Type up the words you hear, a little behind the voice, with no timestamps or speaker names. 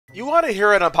You want to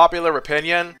hear an unpopular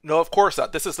opinion? No, of course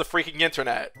not. This is the freaking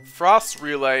internet. Frost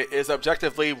Relay is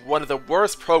objectively one of the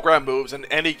worst program moves in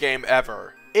any game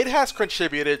ever. It has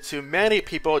contributed to many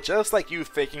people just like you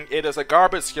thinking it is a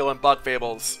garbage skill in Bug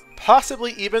Fables.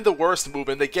 Possibly even the worst move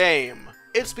in the game.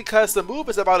 It's because the move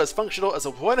is about as functional as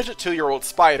a 102-year-old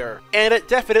spider, and it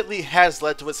definitely has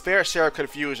led to its fair share of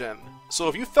confusion. So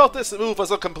if you felt this move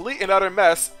was a complete and utter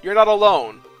mess, you're not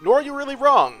alone, nor are you really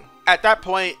wrong. At that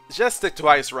point, just stick to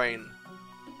Ice Rain.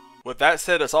 With that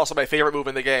said, it's also my favorite move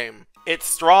in the game. It's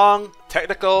strong,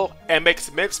 technical, and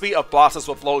makes mincemeat of bosses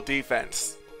with low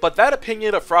defense. But that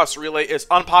opinion of Frost Relay is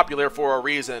unpopular for a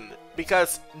reason,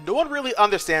 because no one really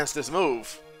understands this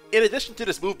move. In addition to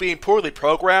this move being poorly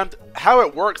programmed, how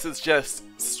it works is just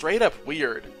straight up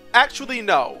weird. Actually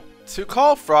no. To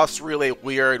call Frost Relay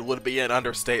weird would be an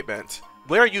understatement.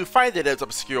 Where you find it is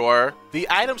obscure, the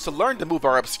items to learn the move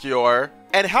are obscure,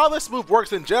 and how this move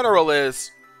works in general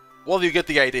is, well, you get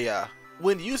the idea.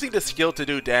 When using the skill to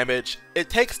do damage, it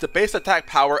takes the base attack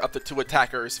power of the two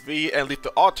attackers, V and Leaf, to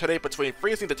alternate between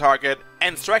freezing the target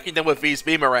and striking them with V's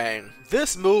Beamerang.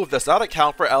 This move does not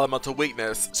account for elemental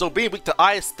weakness, so being weak to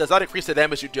ice does not increase the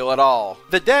damage you deal at all.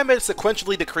 The damage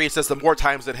sequentially decreases the more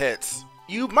times it hits.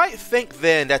 You might think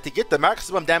then that to get the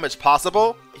maximum damage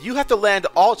possible, you have to land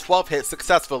all 12 hits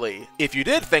successfully. If you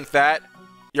did think that,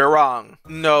 you're wrong.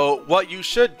 No, what you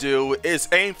should do is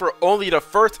aim for only the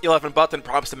first 11 button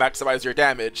prompts to maximize your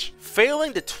damage.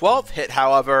 Failing the 12th hit,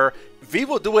 however, V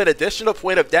will do an additional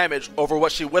point of damage over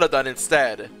what she would have done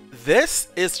instead. This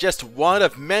is just one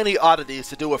of many oddities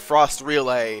to do with Frost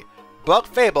Relay, Bug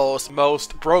Fables'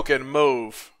 most broken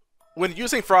move. When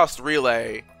using Frost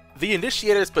Relay, the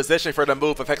initiator's position for the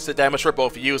move affects the damage for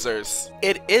both users.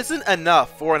 It isn't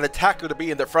enough for an attacker to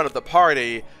be in the front of the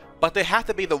party, but they have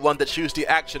to be the one to choose the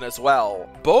action as well.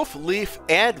 Both Leaf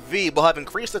and V will have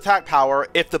increased attack power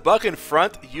if the bug in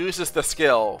front uses the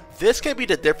skill. This can be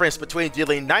the difference between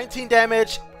dealing 19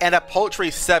 damage and a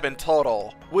paltry 7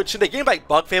 total, which in a game like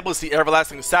Bug Fables The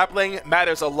Everlasting Sapling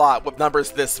matters a lot with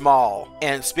numbers this small.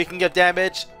 And speaking of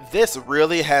damage, this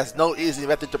really has no easy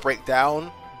method to break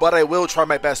down, but I will try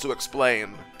my best to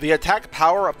explain. The attack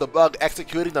power of the bug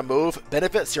executing the move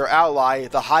benefits your ally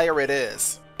the higher it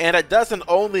is. And it doesn't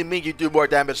only mean you do more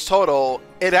damage total,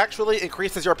 it actually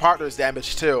increases your partner's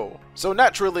damage too. So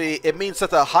naturally, it means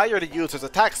that the higher the user's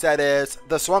attack stat is,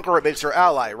 the stronger it makes your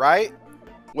ally, right?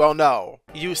 Well, no.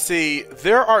 You see,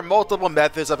 there are multiple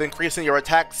methods of increasing your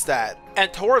attack stat,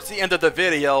 and towards the end of the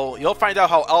video, you'll find out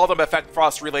how all of them affect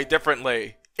Frost Relay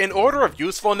differently. In order of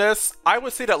usefulness, I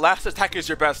would say that Last Attack is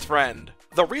your best friend.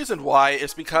 The reason why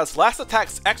is because Last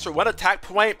Attack's extra 1 attack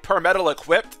point per medal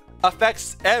equipped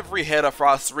affects every hit of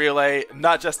Frost Relay,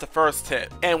 not just the first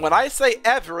hit. And when I say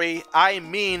every, I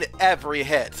mean every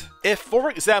hit. If, for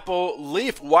example,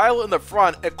 Leaf, while in the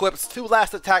front, equips 2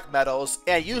 Last Attack medals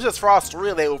and uses Frost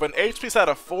Relay with an HP stat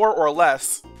of 4 or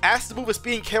less, as the move is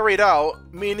being carried out,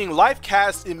 meaning Life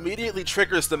Cast immediately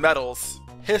triggers the medals,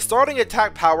 his starting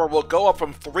attack power will go up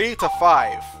from 3 to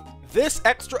 5. This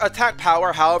extra attack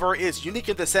power, however, is unique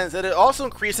in the sense that it also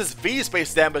increases V's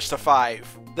base damage to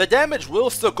 5. The damage will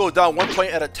still go down 1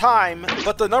 point at a time,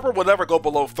 but the number will never go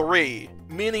below 3,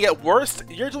 meaning at worst,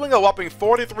 you're doing a whopping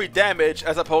 43 damage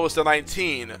as opposed to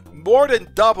 19, more than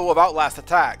double without Last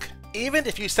Attack. Even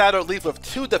if you saddle Leaf with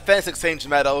 2 Defense Exchange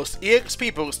medals,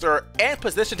 EXP booster, and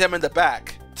positioned him in the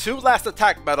back, 2 Last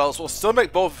Attack medals will still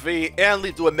make both V and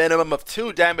Leaf do a minimum of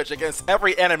 2 damage against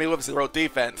every enemy with 0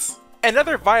 defense.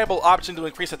 Another viable option to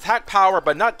increase attack power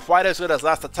but not quite as good as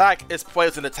Last Attack is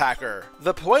Poison Attacker.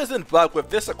 The Poison bug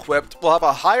with this equipped will have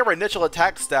a higher initial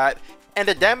attack stat, and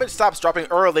the damage stops dropping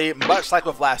early, much like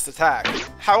with Last Attack.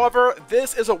 However,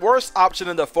 this is a worse option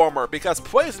than the former because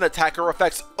Poison Attacker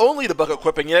affects only the bug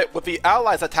equipping it, with the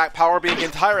ally's attack power being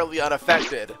entirely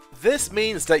unaffected. This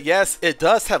means that yes, it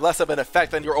does have less of an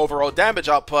effect on your overall damage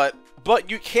output, but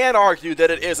you can argue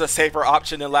that it is a safer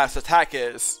option than Last Attack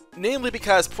is. Namely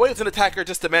because Poison Attacker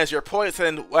just demands your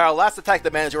poison, while Last Attack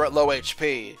demands you're at low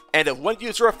HP. And if one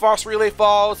user of Frost Relay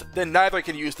falls, then neither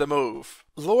can use the move.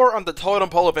 Lower on the totem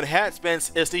pole of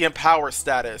enhancements is the Empower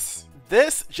status.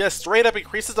 This just straight up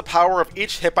increases the power of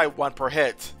each hit by 1 per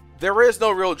hit. There is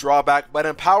no real drawback, but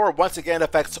Empower once again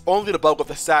affects only the bug with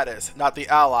the status, not the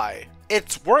ally.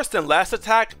 It's worse than Last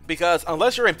Attack because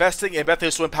unless you're investing in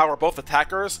methods to empower both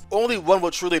attackers, only one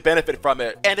will truly benefit from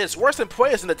it. And it's worse than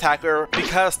Poison Attacker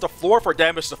because the floor for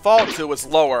damage to fall to is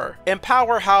lower.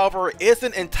 Empower, however,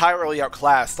 isn't entirely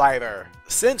outclassed either.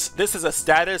 Since this is a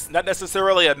status, not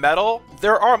necessarily a medal,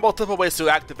 there are multiple ways to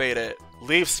activate it.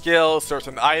 Leaf Skill,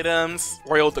 certain items,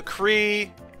 Royal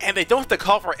Decree, and they don't have to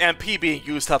call for MP being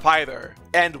used up either.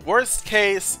 And worst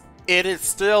case, it is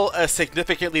still a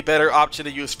significantly better option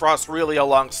to use Frost Relay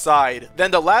alongside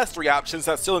than the last 3 options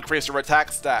that still increase your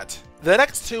attack stat. The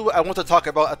next 2 I want to talk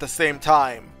about at the same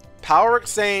time: Power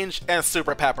Exchange and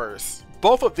Super Peppers.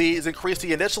 Both of these increase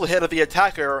the initial hit of the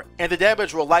attacker, and the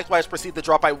damage will likewise proceed to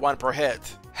drop by 1 per hit.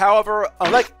 However,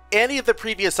 unlike any of the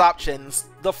previous options,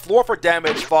 the floor for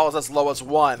damage falls as low as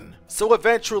 1. So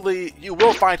eventually, you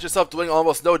will find yourself doing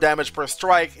almost no damage per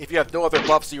strike if you have no other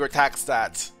buffs to your attack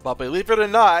stats. But believe it or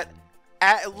not,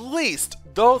 at least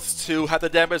those 2 have the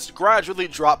damage gradually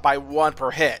drop by 1 per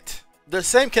hit. The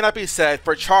same cannot be said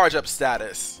for Charge Up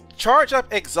status. Charge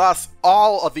Up exhausts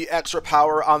all of the extra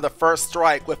power on the first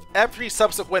strike, with every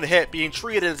subsequent hit being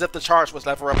treated as if the charge was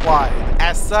never applied.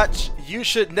 As such, you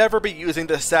should never be using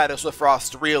this status with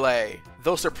Frost Relay.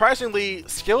 Though surprisingly,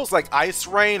 skills like Ice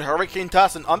Rain, Hurricane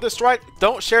Toss, and Understrike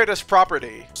don't share this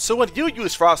property. So when you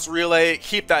use Frost Relay,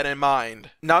 keep that in mind.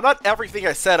 Now, not everything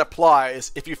I said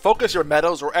applies if you focus your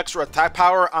medals or extra attack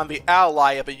power on the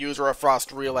ally of the user of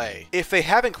Frost Relay. If they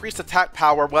have increased attack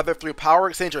power, whether through Power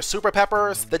Exchange or Super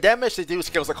Peppers, the damage they do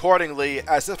scales accordingly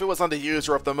as if it was on the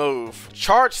user of the move.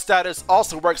 Charge status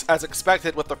also works as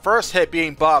expected, with the first hit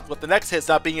being buffed, with the next hits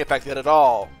not being affected at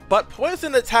all. But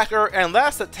Poison Attacker and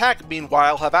Last Attack,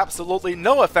 meanwhile, have absolutely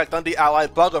no effect on the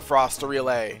allied bug of Frost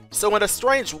Relay. So in a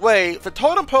strange way, the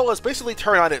totem pole is basically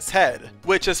turned on its head,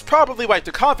 which is probably why,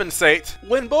 to compensate,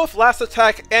 when both Last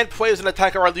Attack and Poison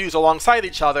Attacker are used alongside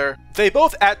each other, they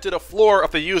both add to the floor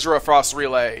of the user of Frost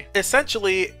Relay.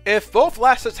 Essentially, if both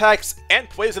Last Attacks and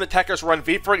Poison Attackers run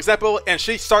V, for example, and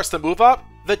she starts to move up,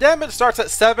 the damage starts at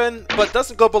 7, but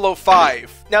doesn't go below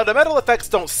 5. Now, the metal effects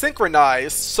don't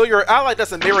synchronize, so your ally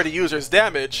doesn't mirror the user's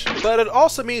damage, but it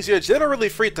also means you're generally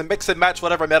free to mix and match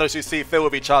whatever metals you see fit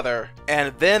with each other.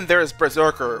 And then there's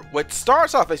Berserker, which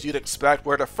starts off as you'd expect,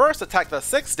 where the first attack does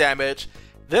 6 damage,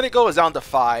 then it goes down to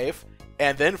 5,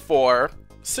 and then 4,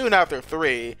 soon after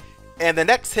 3, and the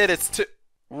next hit is 2.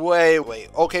 Wait,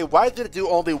 okay, why did it do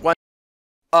only 1?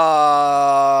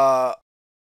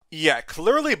 Yeah,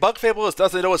 clearly Bug Fables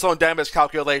doesn't know its own damage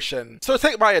calculation. So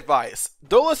take my advice,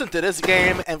 don't listen to this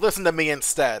game and listen to me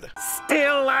instead.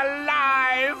 Still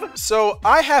alive! So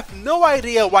I have no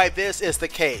idea why this is the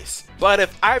case, but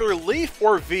if either Leaf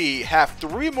or V have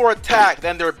 3 more attack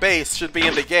than their base should be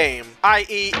in the game,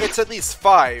 i.e. it's at least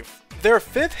 5, their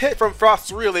 5th hit from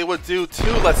Frost Relay would do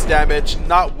 2 less damage,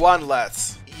 not 1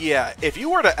 less. Yeah, if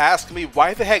you were to ask me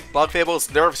why the heck Bug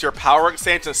Fables nerfs your Power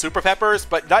Exchange and Super Peppers,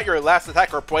 but not your Last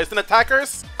Attack or Poison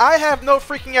Attackers, I have no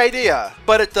freaking idea,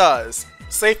 but it does.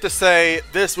 Safe to say,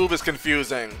 this move is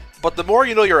confusing. But the more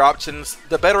you know your options,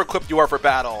 the better equipped you are for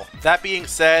battle. That being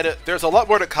said, there's a lot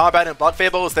more to combat in Bug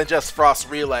Fables than just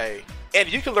Frost Relay.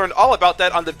 And you can learn all about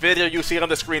that on the video you see on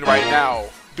the screen right now.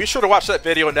 Be sure to watch that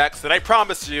video next, and I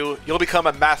promise you, you'll become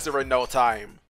a master in no time.